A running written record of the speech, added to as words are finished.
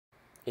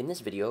In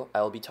this video,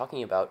 I will be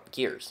talking about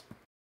gears.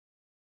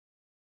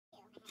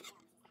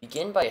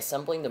 Begin by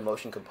assembling the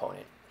motion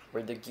component,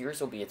 where the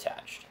gears will be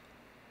attached.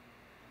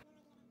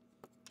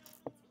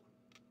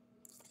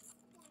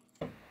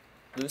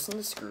 Loosen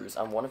the screws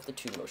on one of the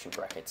two motion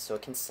brackets so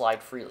it can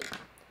slide freely.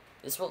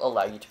 This will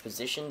allow you to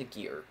position the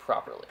gear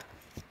properly.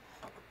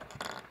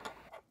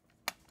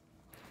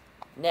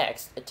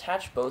 Next,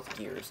 attach both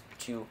gears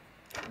to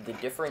the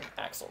different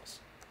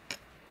axles.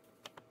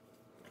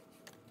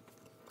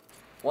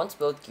 Once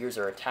both gears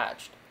are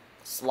attached,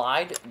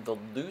 slide the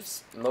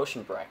loose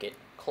motion bracket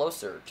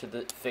closer to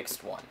the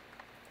fixed one.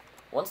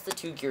 Once the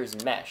two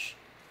gears mesh,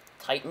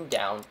 tighten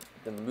down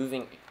the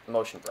moving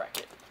motion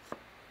bracket.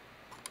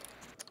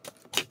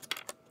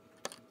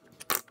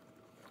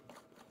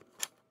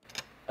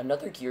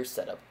 Another gear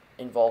setup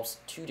involves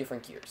two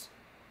different gears,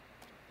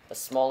 a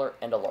smaller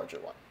and a larger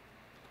one.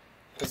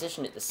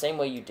 Position it the same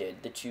way you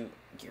did the two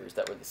gears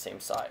that were the same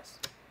size.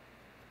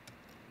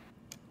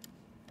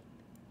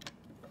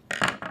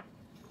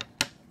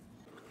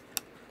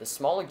 The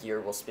smaller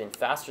gear will spin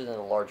faster than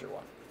the larger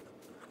one,